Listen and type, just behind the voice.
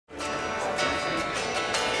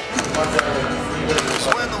is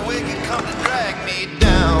when the wicked come to drag me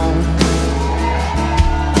down.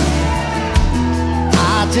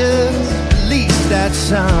 I just release that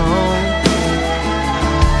sound.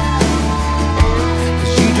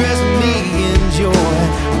 'Cause you dress me in joy,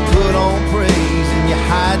 put on praise, and you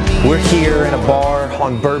hide me. We're here in a bar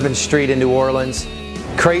on Bourbon Street in New Orleans.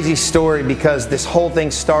 Crazy story, because this whole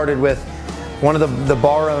thing started with one of the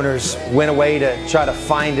bar owners went away to try to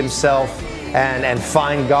find himself and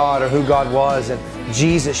find God, or who God was, and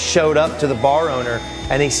Jesus showed up to the bar owner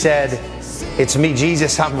and he said, "It's me,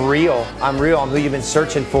 Jesus, I'm real, I'm who you've been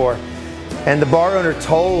searching for." And the bar owner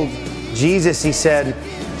told Jesus, he said,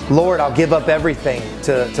 "Lord, I'll give up everything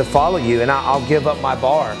to follow you, and I'll give up my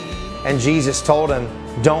bar." And Jesus told him,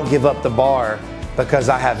 "Don't give up the bar, because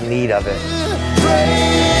I have need of it."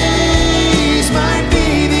 Praise might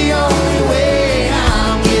be the only way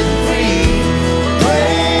I'm getting free.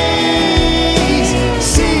 Praise,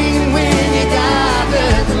 sing when you got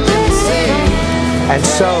nothing left to say. And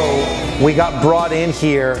so we got brought in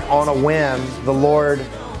here on a whim. The Lord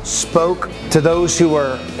spoke to those who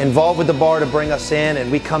were involved with the bar to bring us in,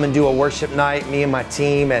 and we come and do a worship night, me and my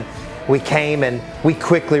team, and we came and we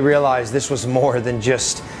quickly realized this was more than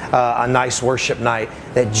just a nice worship night,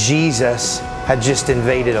 that Jesus had just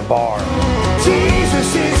invaded a bar.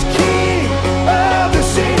 Jesus is king of the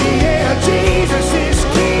city, yeah. Jesus is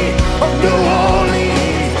king of New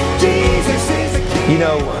Orleans. Jesus is the king. You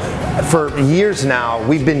know, for years now,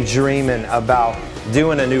 we've been dreaming about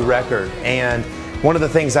doing a new record. And one of the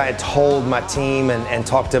things I had told my team and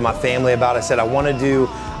talked to my family about, I said, I want to do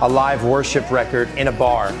a live worship record in a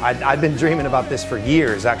bar. I'd been dreaming about this for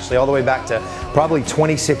years, actually, all the way back to probably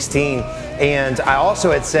 2016. And I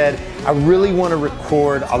also had said, I really want to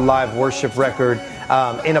record a live worship record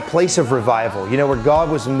in a place of revival, you know, where God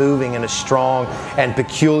was moving in a strong and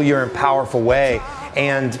peculiar and powerful way.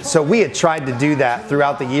 And so we had tried to do that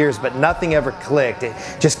throughout the years, but nothing ever clicked. It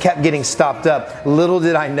just kept getting stopped up. Little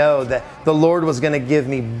did I know that the Lord was going to give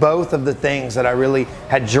me both of the things that I really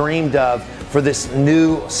had dreamed of for this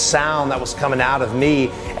new sound that was coming out of me.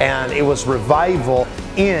 And it was revival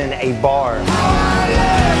in a bar.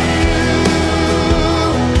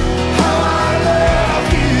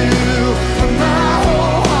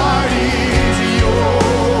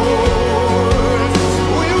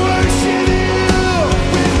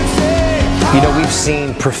 You know, we've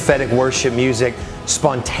seen prophetic worship music,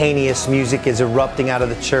 spontaneous music is erupting out of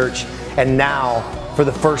the church. And now, for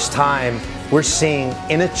the first time, we're seeing,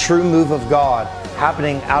 in a true move of God,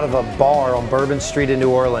 happening out of a bar on Bourbon Street in New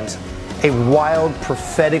Orleans, a wild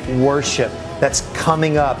prophetic worship that's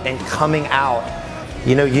coming up and coming out.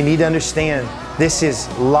 You know, you need to understand, this is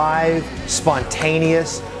live,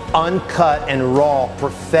 spontaneous, uncut and raw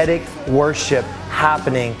prophetic worship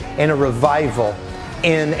happening in a revival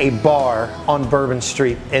in a bar on Bourbon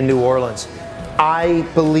Street in New Orleans. I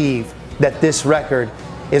believe that this record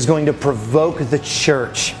is going to provoke the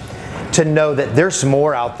church to know that there's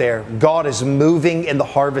more out there. God is moving in the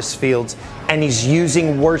harvest fields, and He's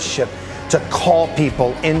using worship to call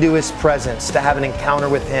people into His presence, to have an encounter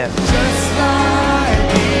with Him. Just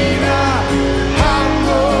like Enoch, I'm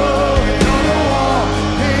going on a walk,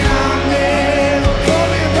 and I'm never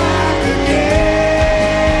coming back again.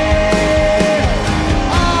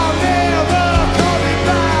 I'm never coming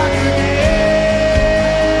back again.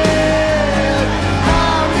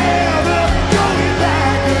 I'm never going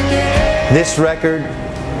back again. This record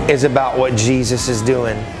is about what Jesus is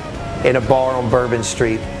doing in a bar on Bourbon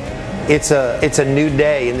Street. It's a new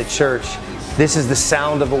day in the church. This is the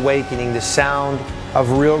sound of awakening, the sound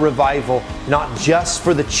of real revival, not just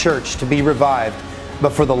for the church to be revived,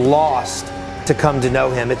 but for the lost to come to know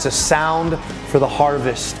Him. It's a sound for the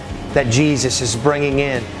harvest that Jesus is bringing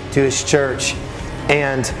in to His church.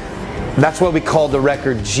 And that's what we call the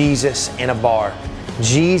record, Jesus in a Bar.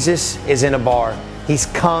 Jesus is in a bar. He's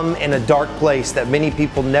come in a dark place that many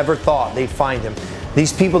people never thought they'd find Him.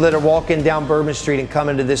 These people that are walking down Bourbon Street and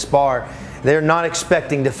coming to this bar, they're not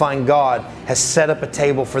expecting to find God has set up a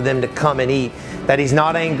table for them to come and eat. That He's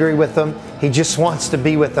not angry with them. He just wants to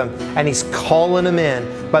be with them. And He's calling them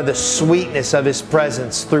in by the sweetness of His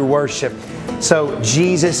presence through worship. So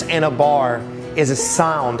Jesus in a bar is a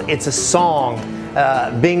sound. It's a song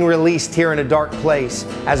being released here in a dark place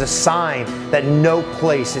as a sign that no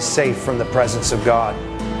place is safe from the presence of God.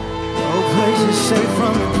 No place is safe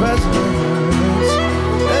from the presence of God.